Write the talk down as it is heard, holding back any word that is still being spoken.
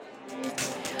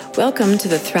Welcome to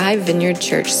the Thrive Vineyard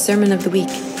Church Sermon of the Week.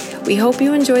 We hope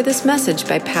you enjoy this message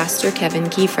by Pastor Kevin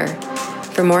Kiefer.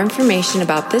 For more information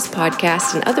about this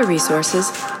podcast and other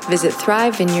resources, visit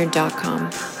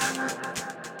thrivevineyard.com.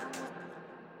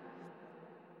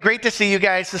 Great to see you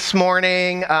guys this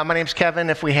morning. My name's Kevin,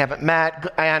 if we haven't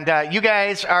met. And you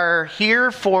guys are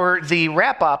here for the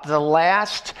wrap-up, the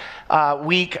last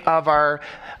week of our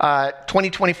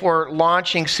 2024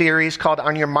 launching series called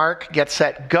On Your Mark, Get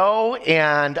Set, Go.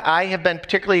 And I have been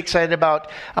particularly excited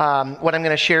about what I'm going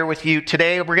to share with you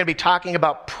today. We're going to be talking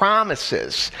about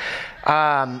promises.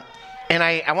 And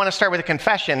I want to start with a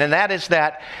confession, and that is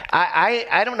that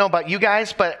I don't know about you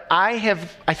guys, but I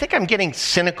think I'm getting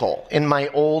cynical in my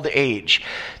old age,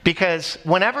 because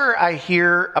whenever I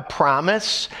hear a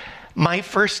promise, my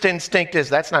first instinct is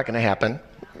that's not going to happen.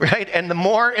 Right? And the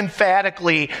more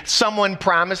emphatically someone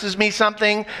promises me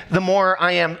something, the more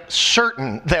I am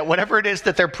certain that whatever it is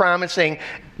that they're promising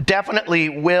definitely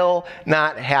will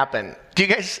not happen.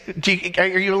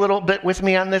 Are you a little bit with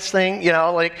me on this thing?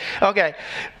 Okay.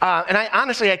 And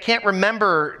I can't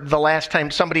remember the last time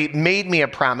somebody made me a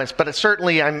promise, but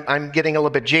certainly I'm getting a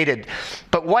little bit jaded.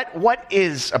 But what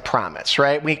is a promise,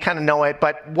 right? We kind of know it,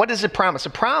 but what is a promise? A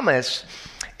promise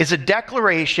is a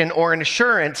declaration or an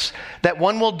assurance that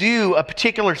one will do a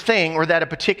particular thing or that a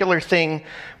particular thing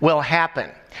will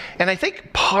happen. And I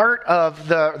think part of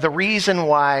the reason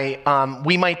why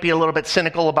we might be a little bit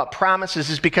cynical about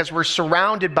promises is because we're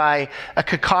surrounded by a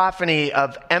cacophony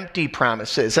of empty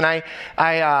promises. And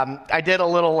I did a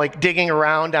little digging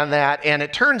around on that, and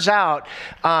it turns out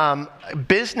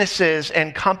businesses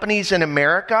and companies in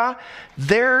America,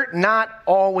 they're not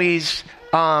always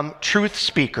truth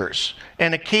speakers.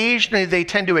 And occasionally they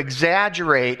tend to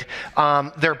exaggerate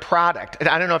their product.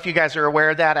 I don't know if you guys are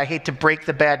aware of that. I hate to break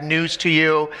the bad news to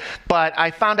you, but I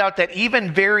found out that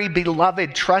even very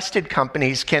beloved, trusted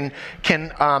companies can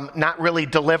not really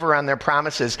deliver on their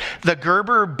promises. The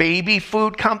Gerber baby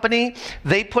food company,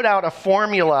 they put out a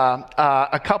formula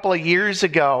a couple of years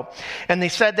ago, and they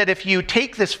said that if you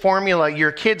take this formula,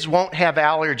 your kids won't have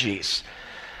allergies.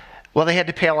 Well, they had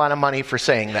to pay a lot of money for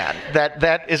saying that.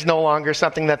 That is no longer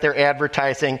something that they're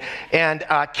advertising. And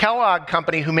Kellogg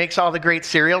Company, who makes all the great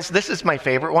cereals, this is my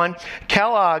favorite one.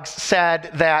 Kellogg's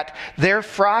said that their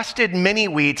frosted mini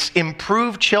wheats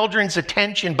improve children's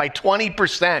attention by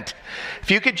 20%.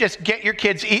 If you could just get your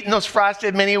kids eating those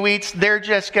frosted mini wheats, they're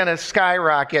just going to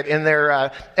skyrocket in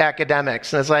their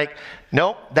academics. And it's like,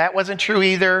 nope, that wasn't true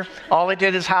either. All it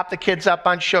did is hop the kids up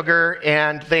on sugar,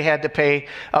 and they had to pay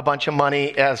a bunch of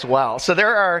money as well. So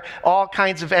there are all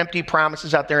kinds of empty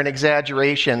promises out there and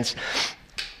exaggerations.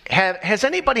 Has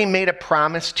anybody made a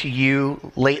promise to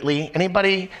you lately?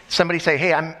 Somebody say,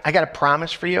 hey, I got a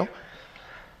promise for you?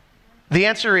 The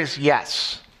answer is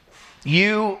yes.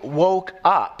 You woke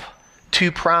up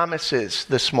to promises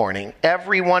this morning.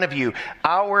 Every one of you.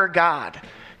 Our God,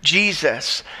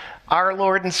 Jesus, our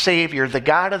Lord and Savior, the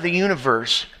God of the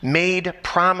universe, made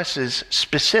promises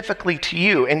specifically to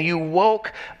you, and you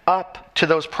woke up to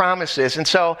those promises. And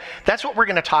so that's what we're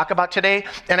going to talk about today.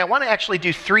 And I want to actually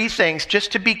do three things,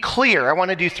 just to be clear. I want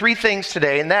to do three things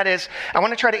today, and that is, I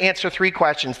want to try to answer three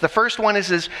questions. The first one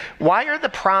is why are the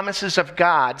promises of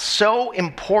God so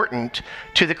important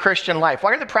to the Christian life?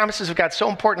 Why are the promises of God so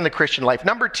important in the Christian life?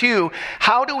 Number two,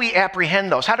 how do we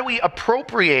apprehend those? How do we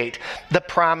appropriate the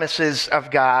promises of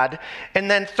God?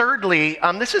 And then thirdly,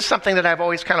 this is something that I've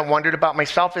always kind of wondered about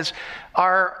myself, is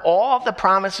are all the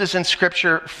promises in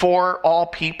Scripture for all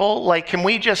people? Can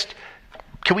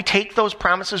we take those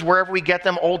promises wherever we get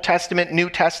them, Old Testament, New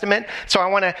Testament? So I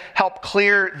want to help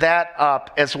clear that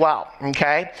up as well,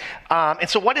 okay? And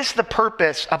so what is the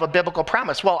purpose of a biblical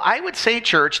promise? Well, I would say,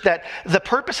 church, that the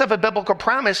purpose of a biblical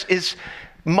promise is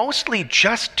mostly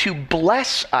just to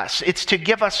bless us. It's to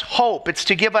give us hope. It's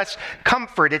to give us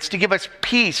comfort. It's to give us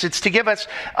peace. It's to give us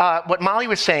what Molly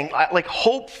was saying,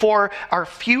 hope for our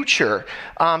future,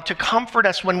 to comfort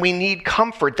us when we need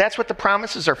comfort. That's what the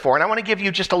promises are for. And I want to give you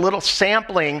just a little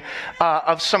sampling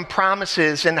of some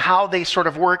promises and how they sort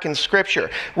of work in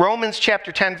Scripture. Romans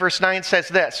chapter 10, verse 9 says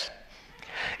this: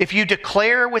 if you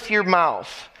declare with your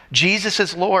mouth Jesus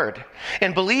is Lord,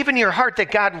 and believe in your heart that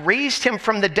God raised him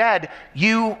from the dead,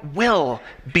 you will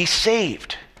be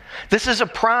saved. This is a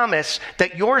promise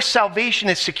that your salvation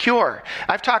is secure.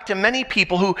 I've talked to many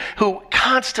people who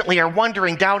constantly are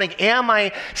wondering, doubting, am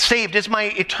I saved? Is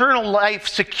my eternal life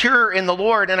secure in the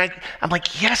Lord? And I'm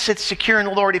like, yes, it's secure in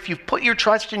the Lord. If you've put your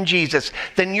trust in Jesus,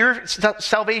 then your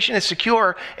salvation is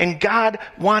secure, and God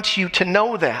wants you to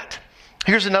know that.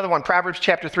 Here's another one, Proverbs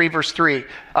chapter 3, verse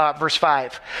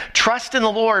 5. Trust in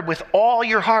the Lord with all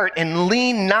your heart and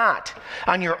lean not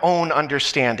on your own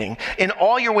understanding. In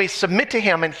all your ways submit to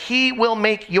him and he will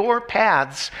make your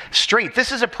paths straight.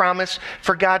 This is a promise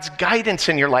for God's guidance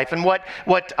in your life. And what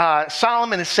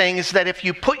Solomon is saying is that if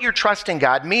you put your trust in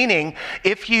God, meaning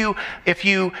if you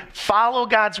follow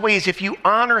God's ways, if you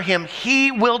honor him,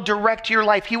 he will direct your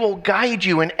life. He will guide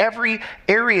you in every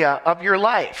area of your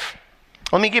life.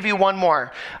 Let me give you one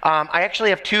more. I actually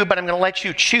have two, but I'm going to let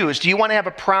you choose. Do you want to have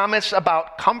a promise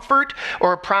about comfort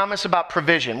or a promise about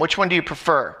provision? Which one do you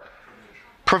prefer?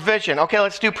 Provision. Okay,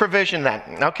 let's do provision then.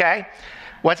 Okay.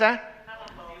 What's that?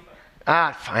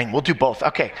 Fine. We'll do both.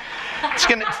 Okay. It's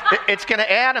gonna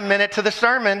add a minute to the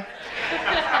sermon.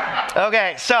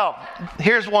 Okay, so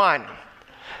here's one.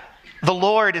 The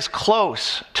Lord is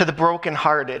close to the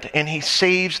brokenhearted, and he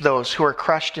saves those who are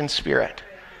crushed in spirit.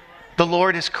 The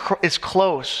Lord is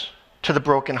close to the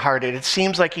brokenhearted. It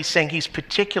seems like he's saying he's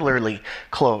particularly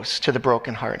close to the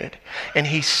brokenhearted. And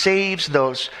he saves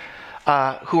those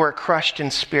who are crushed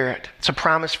in spirit. It's a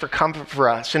promise for comfort for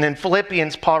us. And in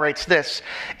Philippians, Paul writes this,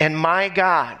 and my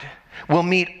God will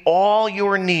meet all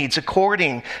your needs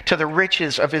according to the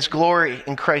riches of his glory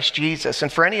in Christ Jesus.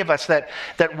 And for any of us that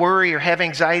worry or have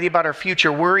anxiety about our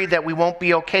future, worry that we won't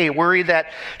be okay, worry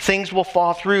that things will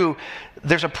fall through,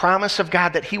 there's a promise of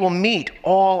God that he will meet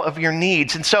all of your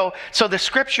needs. And so the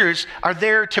scriptures are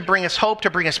there to bring us hope, to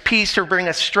bring us peace, to bring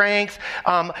us strength,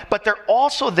 but they're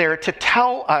also there to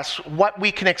tell us what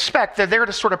we can expect. They're there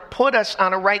to sort of put us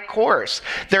on a right course.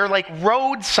 They're like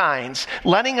road signs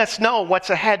letting us know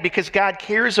what's ahead because God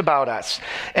cares about us.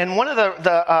 And one of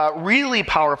the really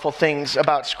powerful things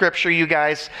about scripture, you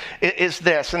guys, is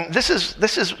this. And this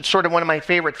is sort of one of my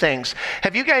favorite things.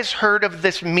 Have you guys heard of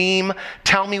this meme,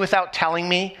 tell me without telling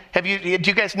me? Do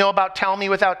you guys know about tell me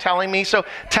without telling me? So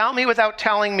tell me without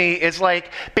telling me is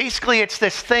like, basically it's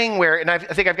this thing where, and I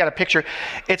think I've got a picture,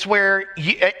 it's where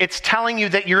it's telling you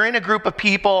that you're in a group of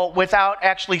people without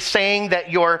actually saying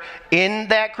that you're in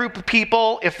that group of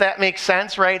people, if that makes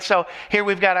sense, right? So here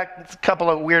we've got a couple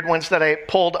of weird ones that I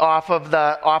pulled off of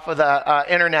the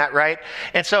internet, right?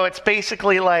 And so it's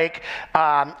basically like,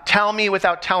 tell me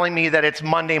without telling me that it's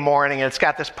Monday morning and it's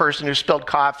got this person who spilled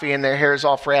coffee and their hair is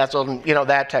all frazzled and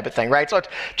that type of thing, right? So it's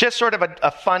just sort of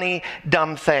a funny,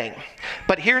 dumb thing.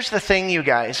 But here's the thing, you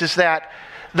guys, is that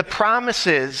the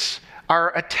promises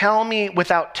are a tell me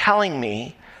without telling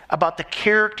me about the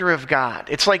character of God.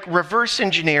 It's like reverse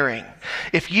engineering.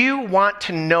 If you want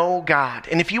to know God,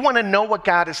 and if you want to know what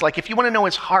God is like, if you want to know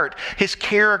his heart, his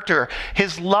character,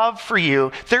 his love for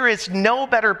you, there is no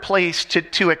better place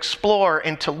to explore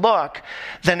and to look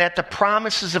than at the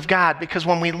promises of God. Because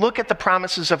when we look at the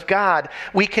promises of God,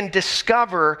 we can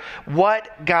discover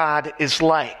what God is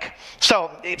like. So,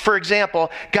 for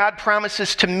example, God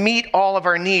promises to meet all of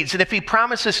our needs. And if he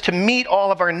promises to meet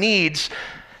all of our needs,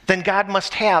 then God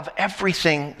must have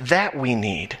everything that we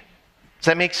need. Does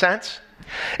that make sense?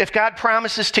 If God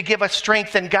promises to give us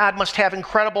strength, then God must have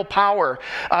incredible power.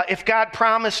 If God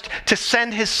promised to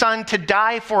send his son to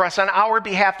die for us on our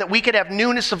behalf, that we could have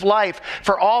newness of life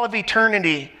for all of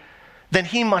eternity, then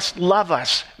he must love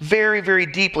us very, very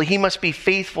deeply. He must be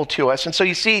faithful to us. And so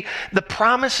you see, the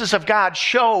promises of God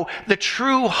show the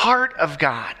true heart of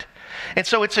God. And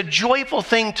so it's a joyful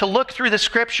thing to look through the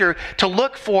scripture, to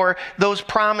look for those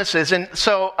promises. And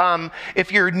so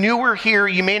if you're newer here,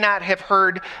 you may not have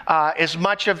heard as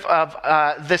much of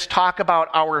this talk about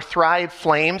our Thrive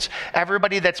Flames.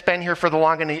 Everybody that's been here for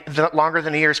longer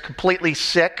than a year is completely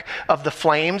sick of the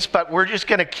flames, but we're just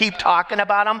going to keep talking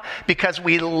about them because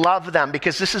we love them,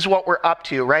 because this is what we're up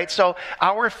to, right? So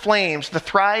our flames, the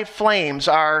Thrive Flames,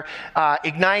 are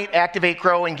ignite, activate,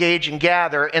 grow, engage, and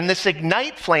gather. And this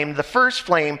ignite flame, the first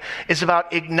flame, is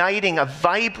about igniting a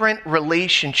vibrant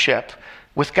relationship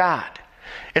with God.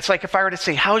 It's like if I were to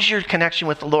say, how's your connection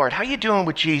with the Lord? How are you doing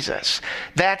with Jesus?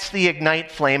 That's the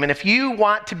ignite flame. And if you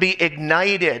want to be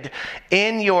ignited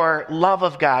in your love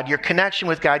of God, your connection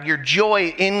with God, your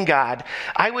joy in God,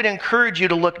 I would encourage you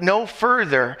to look no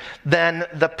further than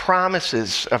the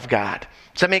promises of God.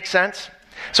 Does that make sense?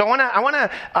 So I want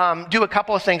to do a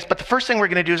couple of things, but the first thing we're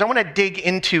going to do is I want to dig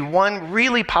into one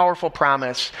really powerful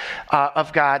promise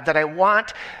of God that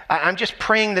I'm just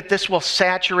praying that this will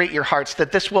saturate your hearts,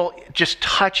 that this will just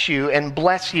touch you and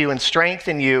bless you and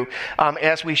strengthen you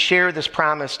as we share this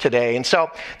promise today. And so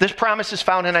this promise is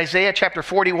found in Isaiah chapter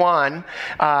 41,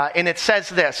 and it says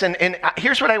this, and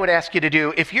here's what I would ask you to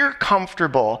do. If you're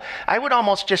comfortable, I would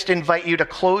almost just invite you to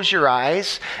close your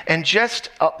eyes and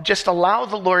just allow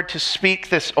the Lord to speak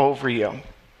this over you.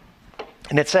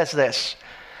 And it says this: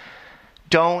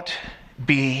 don't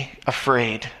be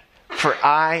afraid, for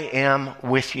I am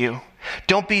with you.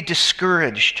 Don't be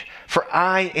discouraged, for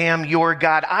I am your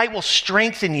God. I will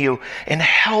strengthen you and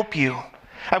help you.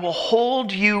 I will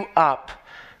hold you up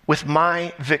with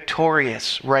my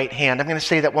victorious right hand. I'm going to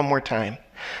say that one more time.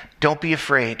 Don't be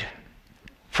afraid,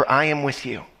 for I am with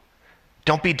you.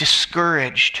 Don't be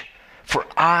discouraged, for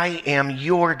I am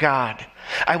your God.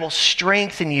 I will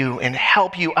strengthen you and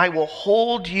help you. I will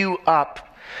hold you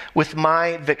up with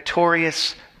my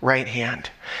victorious right hand.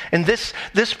 And this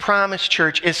promise,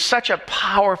 church, is such a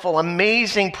powerful,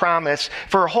 amazing promise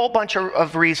for a whole bunch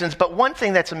of reasons. But one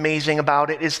thing that's amazing about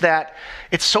it is that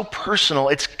it's so personal.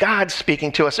 It's God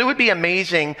speaking to us. It would be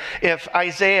amazing if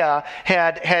Isaiah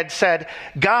had said,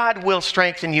 God will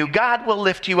strengthen you. God will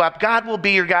lift you up. God will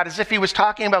be your God, as if he was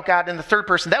talking about God in the third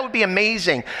person. That would be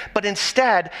amazing. But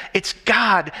instead, it's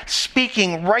God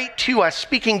speaking right to us,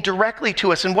 speaking directly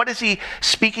to us. And what is he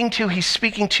speaking to? He's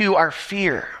speaking to our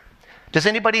fear. Does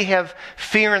anybody have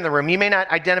fear in the room? You may not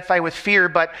identify with fear,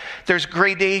 but there's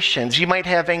gradations. You might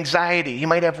have anxiety. You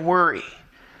might have worry.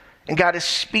 And God is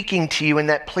speaking to you in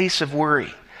that place of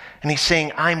worry. And he's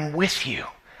saying, I'm with you.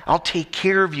 I'll take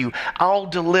care of you. I'll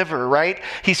deliver, right?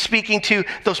 He's speaking to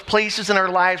those places in our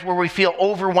lives where we feel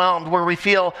overwhelmed, where we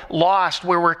feel lost,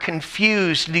 where we're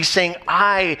confused. And he's saying,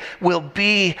 I will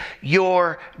be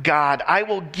your God. I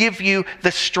will give you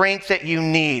the strength that you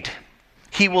need.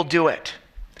 He will do it.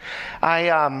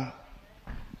 I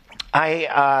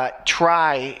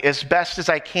try as best as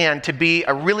I can to be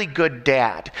a really good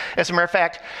dad. As a matter of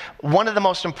fact, one of the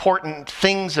most important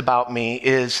things about me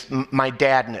is my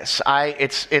dadness.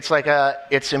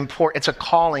 It's a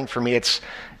calling for me. It's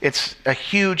a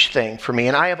huge thing for me.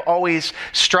 And I have always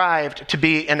strived to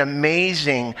be an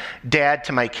amazing dad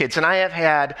to my kids. And I have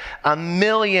had a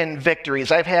million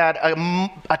victories. I've had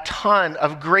a ton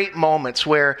of great moments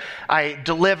where I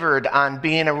delivered on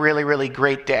being a really, really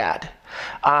great dad.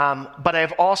 But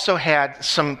I've also had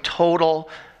some total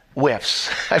whiffs.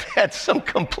 I've had some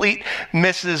complete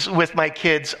misses with my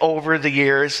kids over the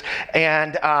years.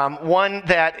 And one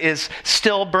that is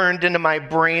still burned into my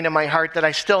brain and my heart that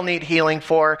I still need healing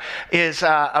for is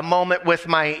a moment with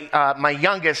my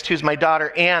youngest, who's my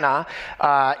daughter, Anna.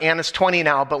 Anna's 20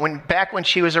 now, but back when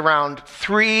she was around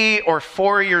 3 or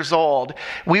 4 years old,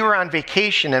 we were on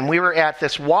vacation and we were at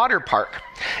this water park.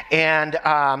 And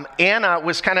Anna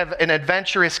was kind of an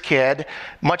adventurous kid,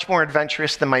 much more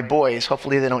adventurous than my boys.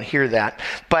 Hopefully they don't hear that.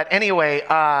 But anyway,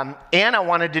 Anna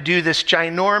wanted to do this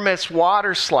ginormous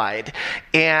water slide.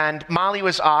 And Molly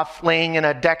was off laying in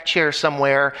a deck chair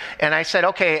somewhere. And I said,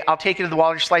 okay, I'll take you to the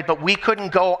water slide. But we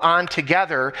couldn't go on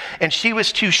together. And she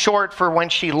was too short for when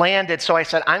she landed. So I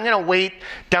said, I'm going to wait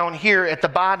down here at the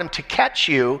bottom to catch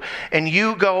you. And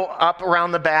you go up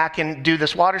around the back and do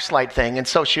this water slide thing. And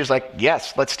so she was like, yes.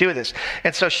 Let's do this.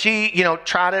 And so she,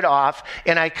 trotted off,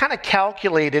 and I kind of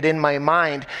calculated in my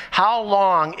mind how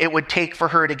long it would take for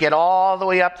her to get all the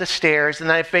way up the stairs. And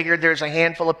then I figured there's a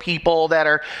handful of people that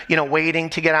are, waiting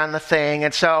to get on the thing.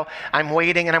 And so I'm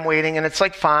waiting, and it's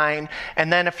like fine.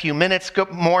 And then a few minutes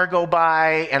more go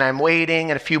by, and I'm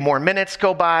waiting, and a few more minutes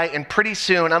go by. And pretty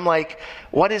soon I'm like,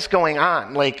 what is going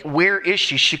on? Like, where is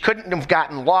she? She couldn't have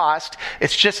gotten lost.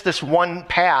 It's just this one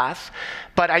path.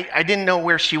 But I didn't know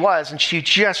where she was, and she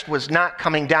just was not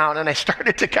coming down. And I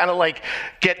started to kind of like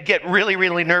get really,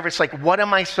 really nervous. Like, what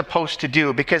am I supposed to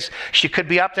do? Because she could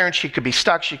be up there and she could be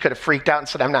stuck. She could have freaked out and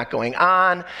said, I'm not going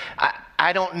on.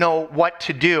 I don't know what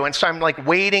to do. And so I'm like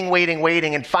waiting.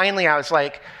 And finally I was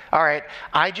like, all right,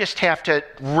 I just have to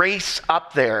race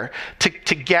up there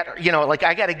to get,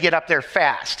 I got to get up there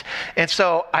fast. And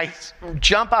so I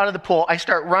jump out of the pool. I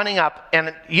start running up,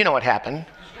 and you know what happened.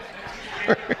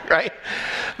 Right?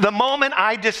 The moment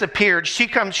I disappeared, she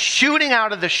comes shooting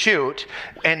out of the chute,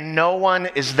 and no one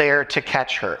is there to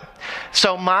catch her.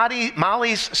 So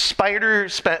Molly's spider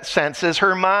senses,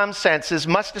 her mom's senses,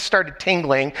 must have started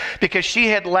tingling because she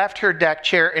had left her deck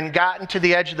chair and gotten to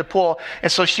the edge of the pool.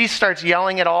 And so she starts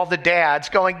yelling at all the dads,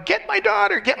 going, get my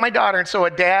daughter, get my daughter. And so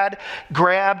a dad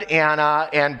grabbed Anna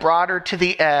and brought her to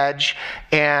the edge.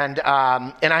 And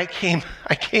I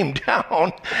came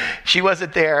down. She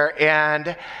wasn't there.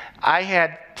 And I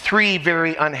had 3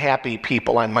 very unhappy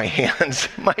people on my hands.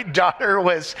 My daughter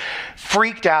was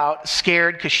freaked out,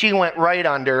 scared, because she went right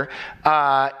under,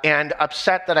 and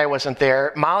upset that I wasn't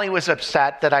there. Molly was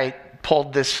upset that I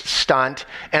pulled this stunt,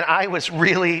 and I was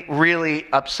really, really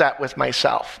upset with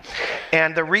myself.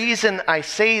 And the reason I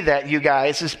say that, you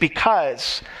guys, is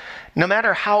because no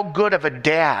matter how good of a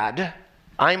dad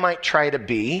I might try to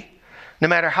be, no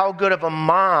matter how good of a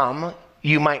mom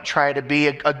you might try to be,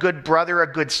 a good brother,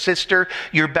 a good sister,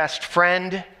 your best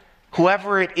friend,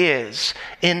 whoever it is,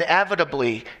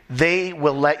 inevitably, they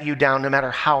will let you down no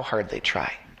matter how hard they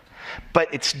try.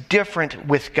 But it's different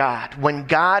with God. When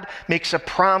God makes a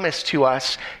promise to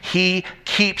us, he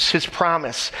keeps his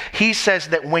promise. He says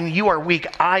that when you are weak,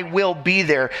 I will be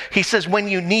there. He says, when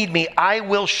you need me, I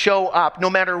will show up no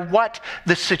matter what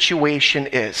the situation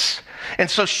is.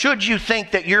 And so should you think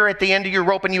that you're at the end of your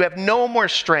rope and you have no more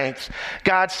strength,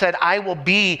 God said, I will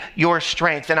be your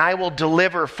strength and I will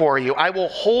deliver for you. I will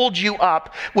hold you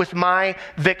up with my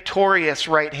victorious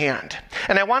right hand.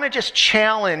 And I want to just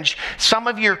challenge some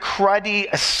of your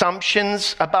cruddy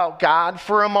assumptions about God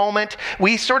for a moment.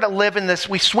 We sort of live in this,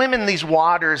 we swim in these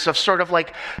waters of sort of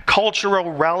like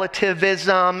cultural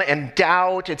relativism and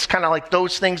doubt. It's kind of like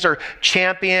those things are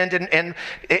championed. And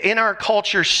in our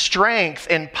culture, strength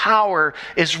and power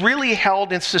is really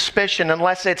held in suspicion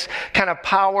unless it's kind of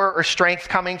power or strength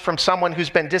coming from someone who's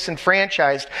been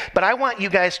disenfranchised. But I want you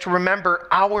guys to remember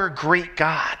our great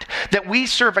God, that we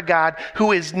serve a God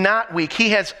who is not weak. He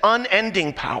has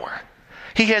unending power.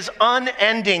 He has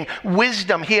unending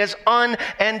wisdom. He has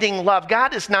unending love.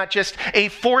 God is not just a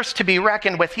force to be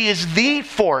reckoned with. He is the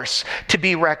force to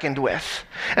be reckoned with.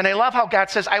 And I love how God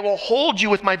says, I will hold you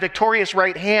with my victorious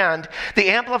right hand. The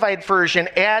Amplified Version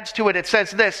adds to it. It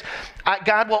says this,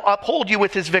 God will uphold you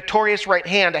with his victorious right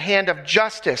hand, a hand of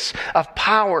justice, of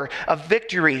power, of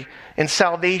victory, and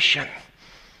salvation.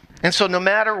 And so no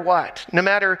matter what, no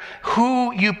matter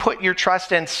who you put your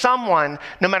trust in, someone,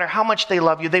 no matter how much they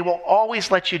love you, they will always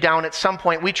let you down at some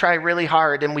point. We try really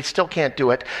hard and we still can't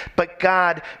do it. But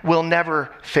God will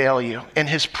never fail you. And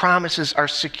his promises are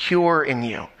secure in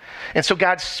you. And so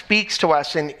God speaks to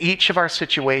us in each of our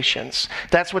situations.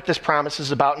 That's what this promise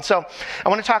is about. And so I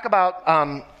want to talk about,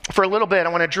 for a little bit, I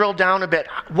want to drill down a bit.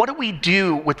 What do we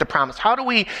do with the promise? How do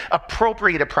we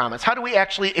appropriate a promise? How do we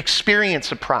actually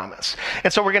experience a promise?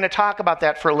 And so we're going to talk about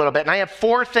that for a little bit. And I have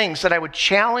 4 things that I would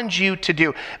challenge you to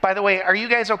do. By the way, are you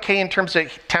guys okay in terms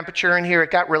of temperature in here?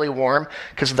 It got really warm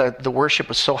because the worship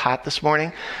was so hot this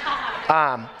morning.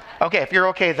 Okay, if you're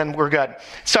okay, then we're good.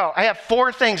 So I have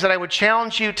 4 things that I would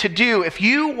challenge you to do if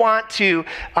you want to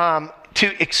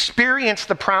experience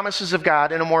the promises of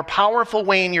God in a more powerful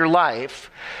way in your life.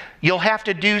 You'll have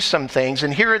to do some things,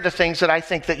 and here are the things that I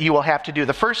think that you will have to do.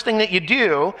 The first thing that you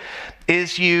do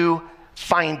is you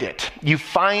find it. You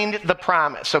find the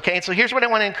promise, okay? And so here's what I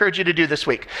want to encourage you to do this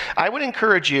week. I would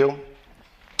encourage you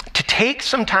to take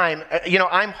some time.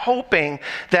 I'm hoping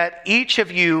that each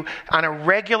of you on a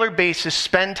regular basis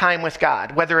spend time with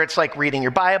God, whether it's like reading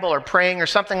your Bible or praying or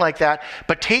something like that,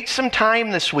 but take some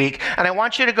time this week and I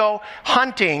want you to go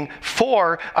hunting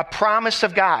for a promise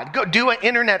of God. Go do an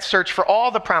internet search for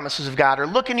all the promises of God or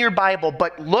look in your Bible,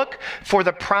 but look for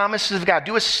the promises of God.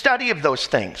 Do a study of those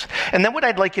things. And then what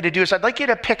I'd like you to do is I'd like you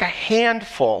to pick a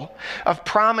handful of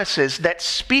promises that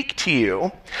speak to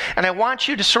you, and I want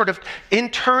you to sort of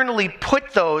internally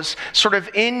put those sort of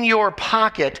in your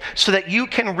pocket so that you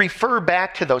can refer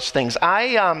back to those things.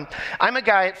 I'm a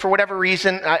guy, for whatever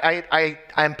reason,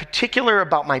 I'm particular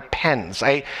about my pens.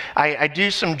 I do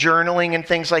some journaling and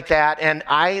things like that, and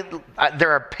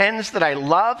there are pens that I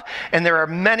love, and there are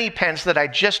many pens that I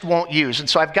just won't use. And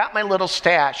so I've got my little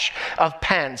stash of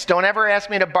pens. Don't ever ask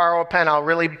me to borrow a pen.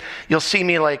 You'll see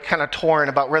me like kind of torn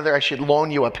about whether I should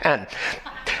loan you a pen.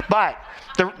 But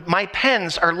my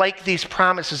pens are like these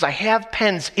promises. I have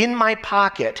pens in my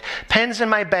pocket, pens in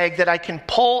my bag that I can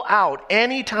pull out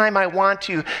anytime I want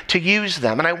to use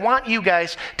them. And I want you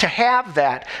guys to have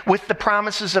that with the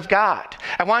promises of God.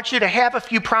 I want you to have a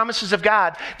few promises of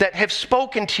God that have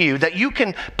spoken to you, that you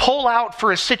can pull out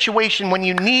for a situation when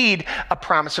you need a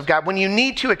promise of God, when you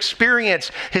need to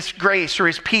experience his grace or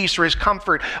his peace or his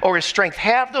comfort or his strength.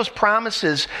 Have those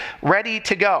promises ready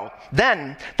to go.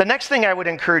 Then the next thing I would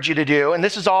encourage you to do, and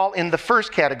this is all in the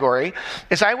first category,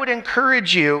 is I would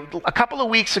encourage you, a couple of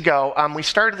weeks ago, we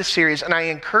started the series, and I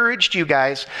encouraged you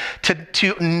guys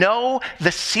to know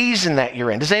the season that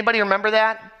you're in. Does anybody remember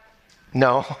that?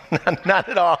 No, not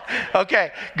at all.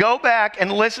 Okay, go back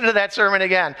and listen to that sermon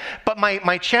again. But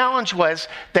my challenge was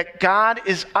that God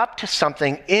is up to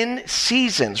something in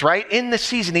seasons, right? In the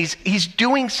season, he's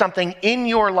doing something in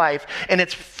your life, and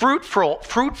it's fruitful,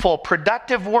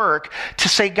 productive work to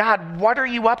say, God, what are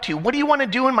you up to? What do you want to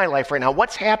do in my life right now?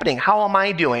 What's happening? How am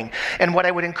I doing? And what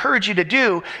I would encourage you to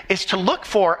do is to look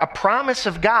for a promise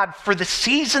of God for the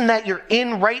season that you're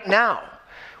in right now.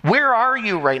 Where are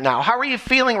you right now? How are you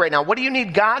feeling right now? What do you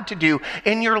need God to do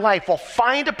in your life? Well,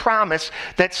 find a promise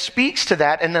that speaks to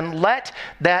that and then let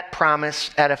that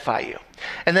promise edify you.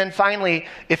 And then finally,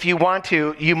 if you want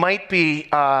to, you might be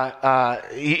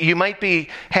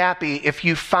happy if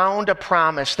you found a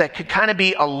promise that could kind of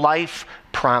be a life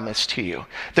promise to you.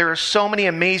 There are so many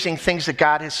amazing things that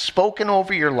God has spoken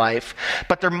over your life,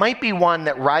 but there might be one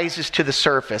that rises to the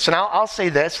surface. And I'll say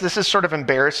this is sort of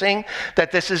embarrassing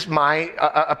that this is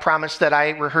a promise that I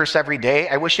rehearse every day.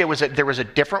 I wish there was a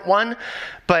different one,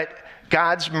 but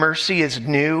God's mercy is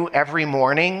new every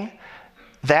morning.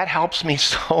 That helps me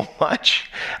so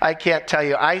much. I can't tell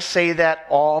you. I say that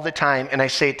all the time, and I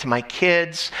say it to my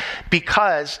kids,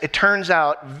 because it turns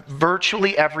out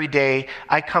virtually every day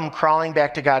I come crawling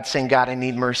back to God saying, God, I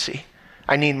need mercy.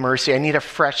 I need mercy. I need a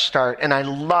fresh start. And I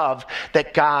love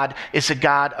that God is a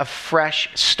God of fresh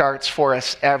starts for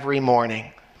us every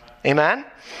morning. Amen?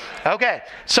 Okay,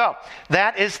 so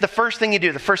that is the first thing you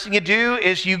do. The first thing you do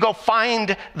is you go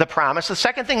find the promise. The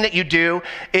second thing that you do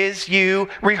is you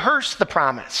rehearse the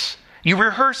promise. You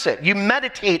rehearse it. You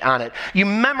meditate on it. You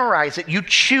memorize it. You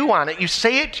chew on it. You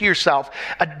say it to yourself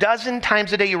a dozen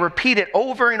times a day. You repeat it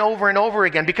over and over and over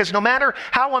again, because no matter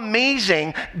how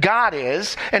amazing God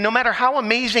is, and no matter how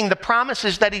amazing the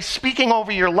promises that he's speaking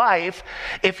over your life,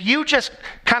 if you just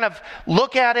kind of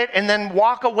look at it and then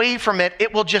walk away from it,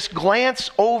 it will just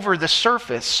glance over the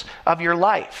surface of your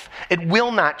life. It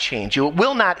will not change you. It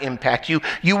will not impact you.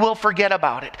 You will forget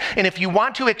about it. And if you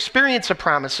want to experience a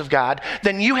promise of God,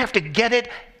 then you have to get it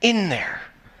in there.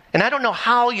 And I don't know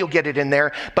how you'll get it in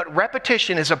there, but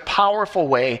repetition is a powerful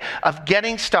way of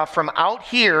getting stuff from out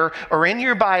here or in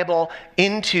your Bible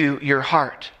into your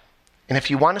heart. And if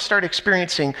you want to start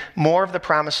experiencing more of the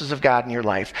promises of God in your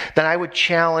life, then I would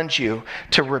challenge you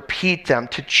to repeat them,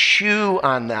 to chew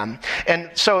on them. And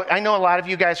so I know a lot of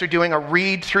you guys are doing a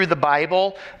read through the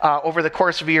Bible over the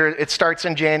course of a year. It starts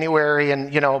in January,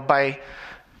 and by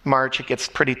March, it gets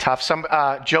pretty tough.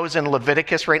 Joe's in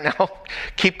Leviticus right now.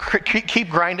 Keep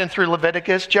grinding through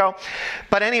Leviticus, Joe.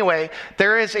 But anyway,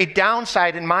 there is a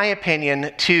downside, in my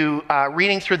opinion, to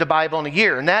reading through the Bible in a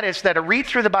year. And that is that a read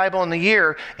through the Bible in a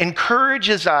year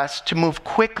encourages us to move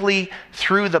quickly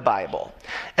through the Bible.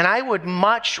 And I would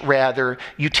much rather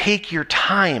you take your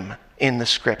time in the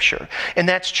scripture. And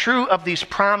that's true of these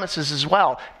promises as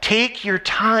well. Take your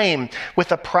time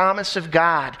with a promise of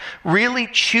God. Really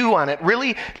chew on it.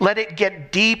 Really let it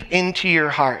get deep into your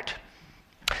heart.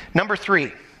 Number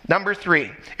three,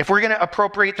 if we're going to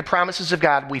appropriate the promises of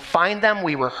God, we find them,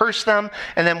 we rehearse them,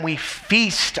 and then we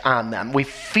feast on them. We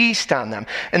feast on them.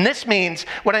 And this means,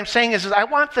 what I'm saying is I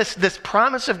want this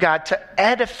promise of God to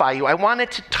edify you. I want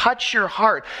it to touch your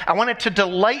heart. I want it to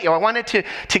delight you. I want it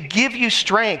to give you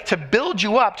strength, to build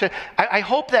you up. I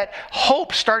hope that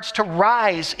hope starts to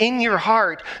rise in your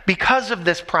heart because of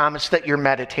this promise that you're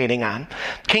meditating on.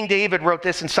 King David wrote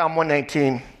this in Psalm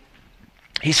 119.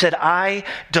 He said, I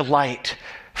delight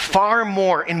far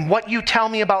more in what you tell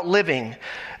me about living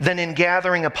than in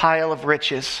gathering a pile of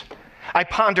riches. I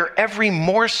ponder every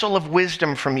morsel of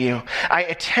wisdom from you. I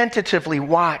attentively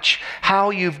watch how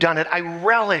you've done it. I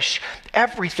relish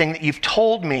everything that you've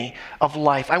told me of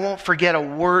life. I won't forget a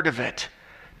word of it.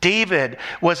 David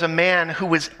was a man who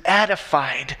was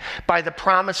edified by the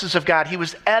promises of God. He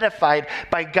was edified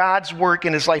by God's work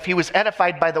in his life. He was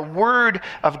edified by the word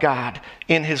of God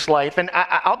in his life. And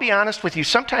I'll be honest with you,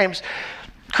 sometimes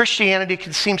Christianity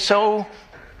can seem so,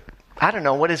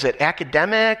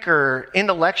 academic or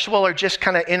intellectual, or just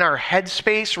kind of in our head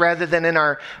space rather than in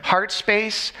our heart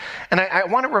space. And I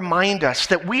want to remind us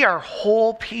that we are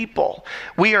whole people.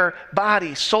 We are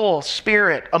body, soul,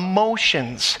 spirit,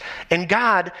 emotions. And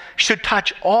God should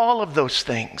touch all of those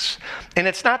things. And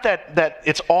it's not that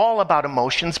it's all about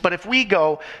emotions, but if we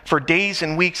go for days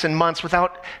and weeks and months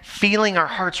without feeling our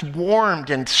hearts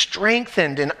warmed and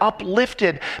strengthened and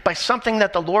uplifted by something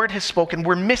that the Lord has spoken,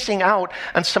 we're missing out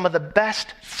on some of the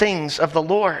best things of the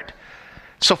Lord.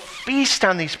 So feast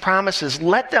on these promises.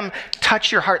 Let them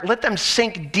touch your heart. Let them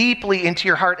sink deeply into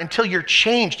your heart until you're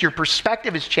changed. Your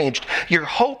perspective is changed. Your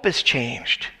hope is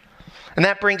changed. And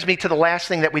that brings me to the last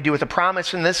thing that we do with a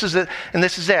promise, and this is it.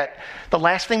 The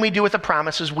last thing we do with a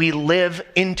promise is we live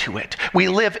into it. We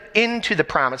live into the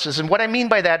promises. And what I mean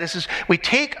by that is we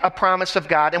take a promise of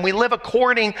God and we live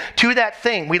according to that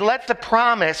thing. We let the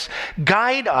promise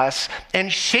guide us and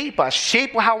shape us,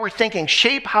 shape how we're thinking,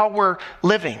 shape how we're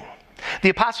living. The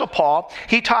Apostle Paul,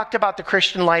 he talked about the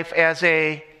Christian life as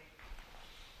a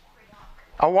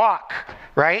walk,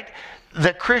 right?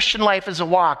 the Christian life is a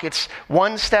walk. It's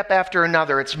one step after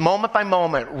another. It's moment by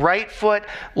moment, right foot,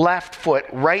 left foot,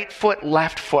 right foot,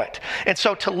 left foot. And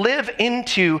so to live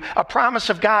into a promise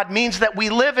of God means that we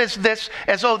live as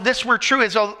though this were true,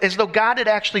 as though God had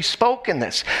actually spoken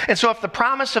this. And so if the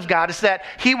promise of God is that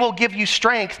he will give you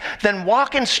strength, then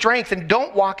walk in strength and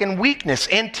don't walk in weakness.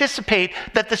 Anticipate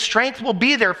that the strength will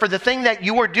be there for the thing that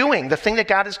you are doing, the thing that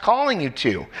God is calling you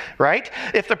to, right?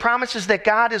 If the promise is that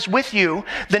God is with you,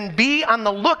 then be on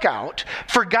the lookout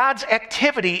for God's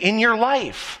activity in your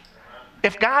life.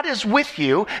 If God is with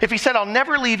you, if he said, I'll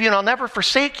never leave you and I'll never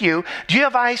forsake you, do you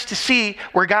have eyes to see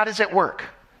where God is at work?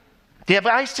 Do you have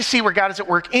eyes to see where God is at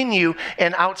work in you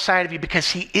and outside of you? Because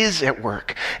he is at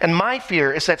work. And my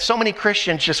fear is that so many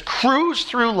Christians just cruise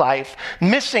through life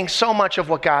missing so much of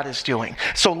what God is doing.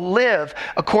 So live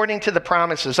according to the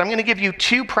promises. I'm going to give you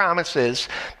two promises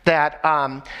that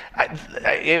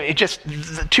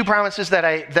two promises that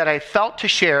I felt to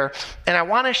share. And I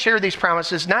want to share these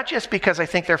promises not just because I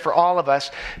think they're for all of us,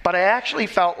 but I actually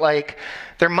felt like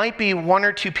there might be one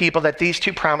or two people that these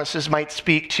two promises might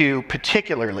speak to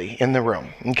particularly in the room,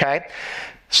 okay?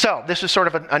 So this is sort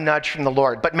of a nudge from the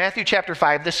Lord. But Matthew chapter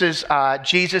 5, this is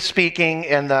Jesus speaking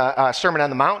in the Sermon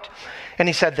on the Mount. And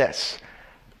he said this,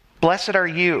 "Blessed are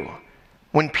you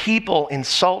when people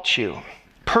insult you,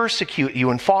 persecute you,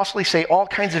 and falsely say all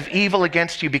kinds of evil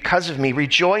against you because of me.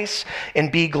 Rejoice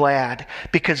and be glad,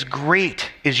 because great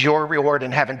is your reward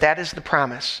in heaven." That is the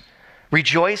promise.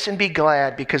 Rejoice and be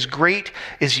glad, because great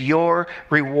is your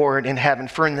reward in heaven.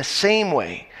 For in the same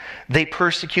way, they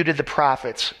persecuted the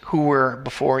prophets who were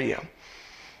before you.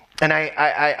 And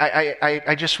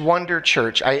I just wonder,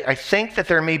 church, I think that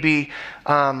there may be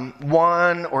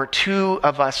one or two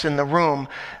of us in the room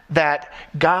that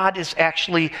God is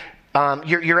actually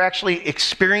you're actually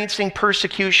experiencing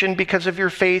persecution because of your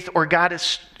faith, or God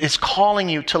is calling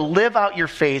you to live out your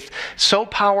faith so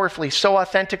powerfully, so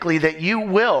authentically that you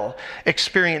will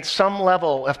experience some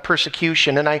level of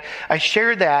persecution. And I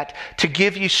share that to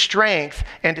give you strength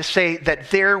and to say that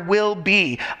there will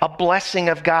be a blessing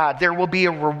of God. There will be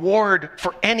a reward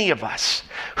for any of us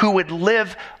who would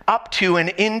live up to and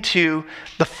into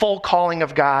the full calling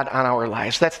of God on our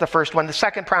lives. That's the first one. The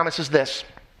second promise is this.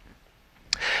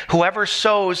 Whoever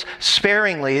sows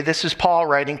sparingly, this is Paul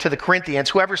writing to the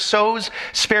Corinthians, whoever sows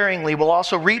sparingly will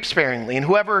also reap sparingly, and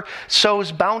whoever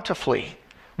sows bountifully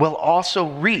will also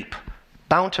reap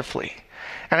bountifully.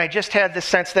 And I just had this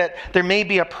sense that there may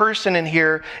be a person in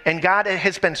here, and God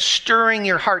has been stirring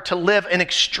your heart to live an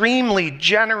extremely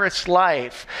generous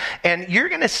life. And you're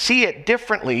going to see it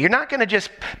differently. You're not going to just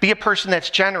be a person that's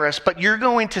generous, but you're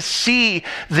going to see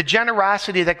the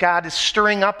generosity that God is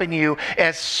stirring up in you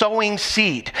as sowing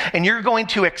seed. And you're going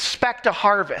to expect a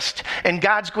harvest, and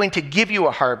God's going to give you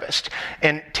a harvest.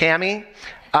 And Tammy,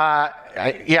 the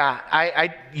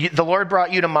Lord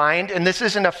brought you to mind, and this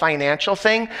isn't a financial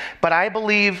thing, but I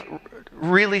believe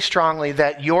really strongly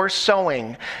that you're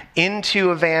sowing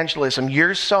into evangelism.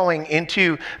 You're sowing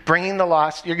into bringing the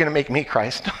lost. You're going to make me cry.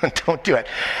 Don't do it.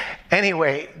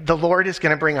 Anyway, the Lord is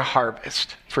going to bring a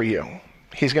harvest for you.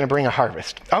 He's going to bring a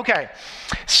harvest. Okay,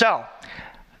 so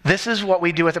this is what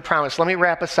we do with a promise. Let me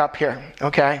wrap us up here,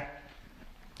 okay?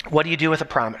 What do you do with a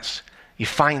promise? You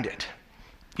find it.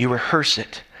 You rehearse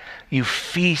it, you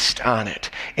feast on it,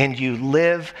 and you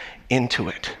live into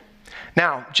it.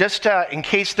 Now, just in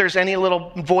case there's any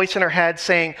little voice in our head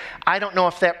saying, I don't know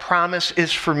if that promise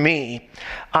is for me,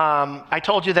 I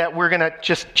told you that we're going to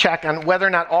just check on whether or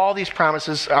not all these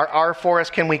promises are for us.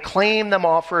 Can we claim them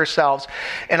all for ourselves?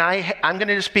 And I'm going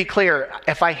to just be clear.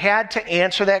 If I had to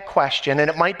answer that question, and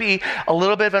it might be a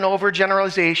little bit of an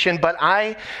overgeneralization, but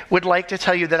I would like to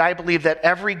tell you that I believe that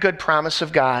every good promise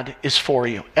of God is for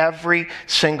you. Every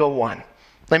single one.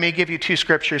 Let me give you two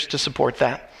scriptures to support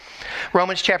that.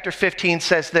 Romans chapter 15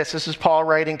 says this. This is Paul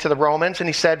writing to the Romans, and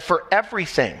he said, "For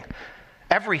everything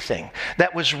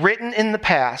that was written in the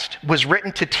past was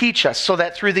written to teach us, so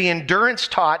that through the endurance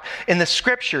taught in the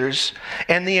scriptures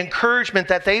and the encouragement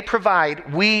that they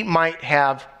provide, we might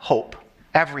have hope."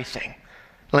 Everything.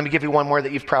 Let me give you one more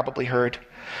that you've probably heard.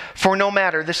 For no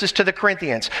matter, this is to the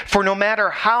Corinthians, for no matter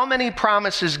how many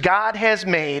promises God has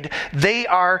made, they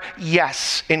are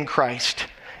yes in Christ.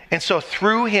 And so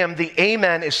through him, the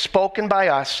amen is spoken by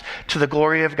us to the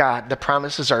glory of God. The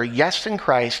promises are yes in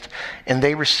Christ, and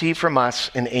they receive from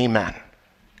us an amen.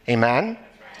 Amen?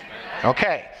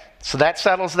 Okay, so that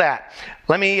settles that.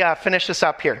 Let me finish this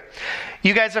up here.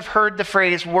 You guys have heard the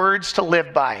phrase words to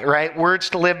live by, right? Words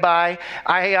to live by.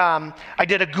 I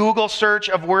did a Google search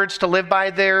of words to live by.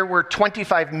 There were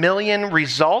 25 million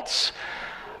results.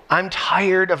 I'm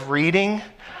tired of reading.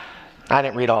 I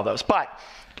didn't read all those, but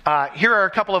Here are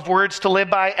a couple of words to live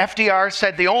by. FDR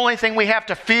said the only thing we have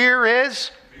to fear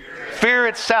is fear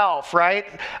itself, right?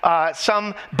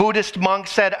 Some Buddhist monk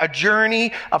said a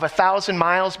journey of 1,000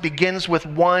 miles begins with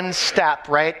one step,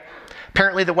 right?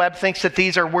 Apparently the web thinks that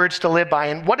these are words to live by.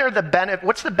 And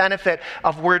what's the benefit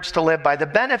of words to live by? The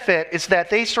benefit is that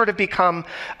they sort of become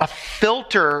a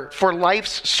filter for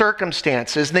life's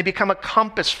circumstances, and they become a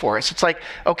compass for us. It's like,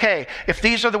 okay, if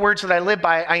these are the words that I live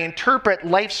by, I interpret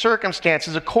life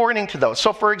circumstances according to those.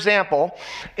 So for example,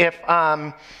 if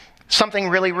something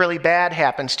really, really bad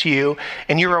happens to you,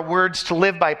 and you're a words to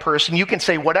live by person, you can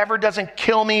say, whatever doesn't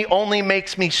kill me only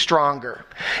makes me stronger.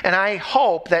 And I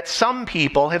hope that some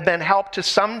people have been helped to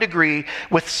some degree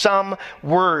with some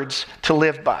words to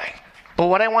live by. But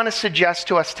what I want to suggest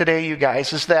to us today, you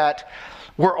guys, is that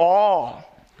we're all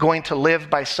going to live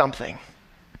by something.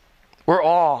 We're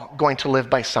all going to live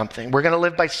by something. We're going to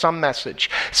live by some message,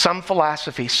 some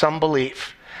philosophy, some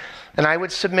belief. And I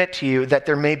would submit to you that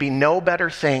there may be no better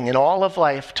thing in all of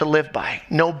life to live by,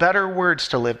 no better words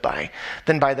to live by,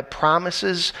 than by the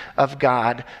promises of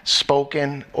God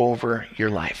spoken over your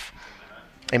life.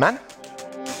 Amen?